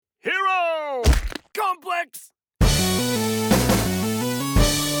Complex!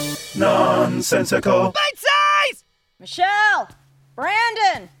 Nonsensical. Bite size! Michelle!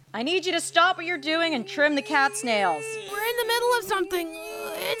 Brandon! I need you to stop what you're doing and trim the cat's nails. We're in the middle of something.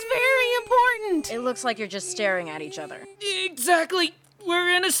 It's very important. It looks like you're just staring at each other. Exactly. We're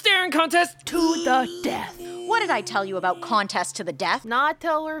in a staring contest. To the death. What did I tell you about contest to the death? Not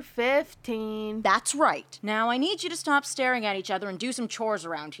till we're 15. That's right. Now I need you to stop staring at each other and do some chores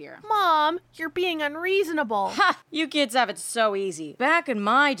around here. Mom, you're being unreasonable. Ha! You kids have it so easy. Back in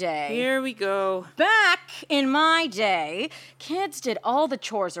my day... Here we go. Back in my day, kids did all the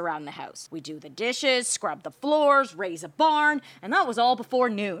chores around the house. We do the dishes, scrub the floors, raise a barn, and that was all before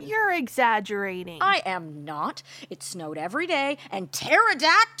noon. You're exaggerating. I am not. It snowed every day, and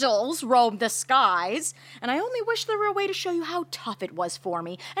pterodactyls roamed the skies, and I only wish there were a way to show you how tough it was for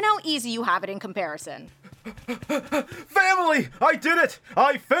me and how easy you have it in comparison. Family, I did it!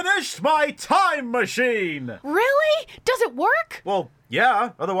 I finished my time machine! Really? Does it work? Well,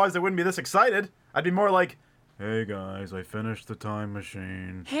 yeah, otherwise I wouldn't be this excited. I'd be more like, hey guys, I finished the time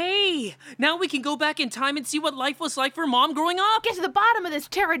machine. Hey, now we can go back in time and see what life was like for Mom growing up. Get to the bottom of this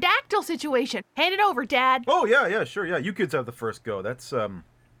pterodactyl situation. Hand it over, Dad. Oh, yeah, sure, yeah, you kids have the first go. That's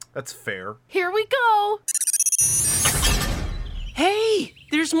fair. Here we go. Hey,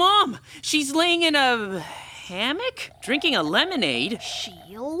 there's Mom. She's laying in a hammock, drinking a lemonade. She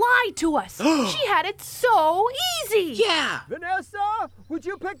lied to us. She had it so easy. Yeah. Vanessa, would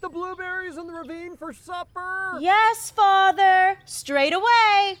you pick the blueberries in the ravine for supper? Yes, Father. Straight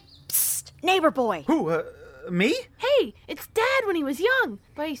away. Psst, neighbor boy. Who, me? Hey, it's Dad when he was young,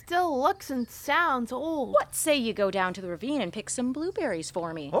 but he still looks and sounds old. What say you go down to the ravine and pick some blueberries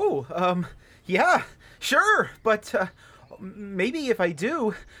for me? Oh, yeah, sure, but, maybe if I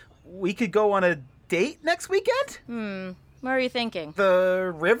do, we could go on a date next weekend? What are you thinking?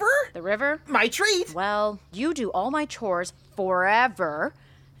 The river? The river? My treat! Well, you do all my chores forever,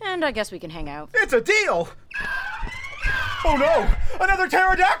 and I guess we can hang out. It's a deal! Oh no! Another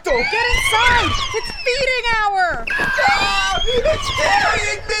pterodactyl! Get inside! It's feeding hour! Ah! It's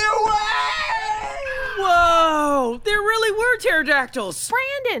carrying me away! Whoa, there really were pterodactyls.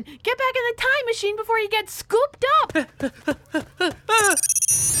 Brandon, get back in the time machine before you get scooped up.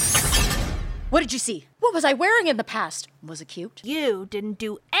 What did you see? What was I wearing in the past? Was it cute? You didn't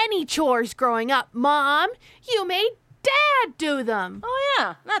do any chores growing up, Mom. You made Dad do them. Oh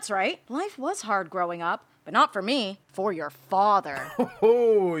yeah, that's right. Life was hard growing up, but not for me, for your father.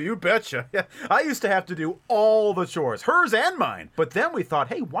 Oh, you betcha. Yeah, I used to have to do all the chores, hers and mine. But then we thought,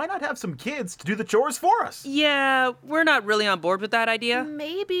 hey, why not have some kids to do the chores for us? Yeah, we're not really on board with that idea.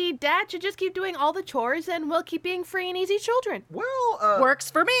 Maybe Dad should just keep doing all the chores and we'll keep being free and easy children. Well, Works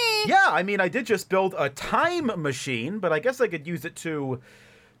for me. yeah, I mean, I did just build a time machine, but I guess I could use it to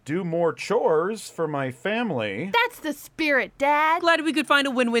do more chores for my family. That's the spirit, Dad. Glad we could find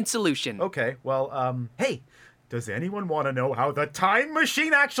a win-win solution. Okay, well, hey, does anyone want to know how the time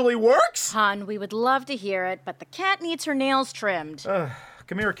machine actually works? Hon, we would love to hear it, but the cat needs her nails trimmed.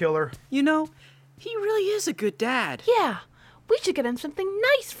 Come here, killer. You know, he really is a good dad. Yeah, we should get him something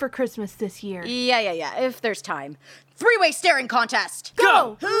nice for Christmas this year. Yeah, if there's time. 3-way staring contest.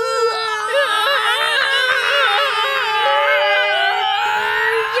 Go!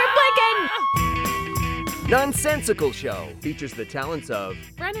 You're blinking! Nonsensical Show features the talents of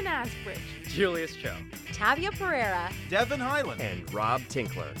Brennan Asbridge. Julius Cho Tavia Pereira. Devin Highland. and Rob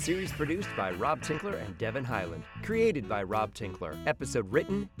Tinkler. Series produced by Rob Tinkler and Devin Highland. Created by Rob Tinkler. Episode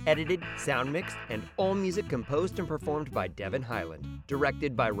written, edited, sound mixed, and all music composed and performed by Devin Highland.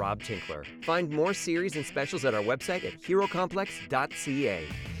 Directed by Rob Tinkler. Find more series and specials at our website at herocomplex.ca.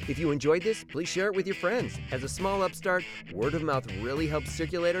 If you enjoyed this, please share it with your friends. As a small upstart, word of mouth really helps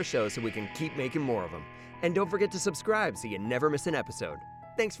circulate our show so we can keep making more of them. And don't forget to subscribe so you never miss an episode.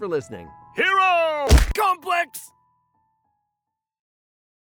 Thanks for listening. Hero Complex!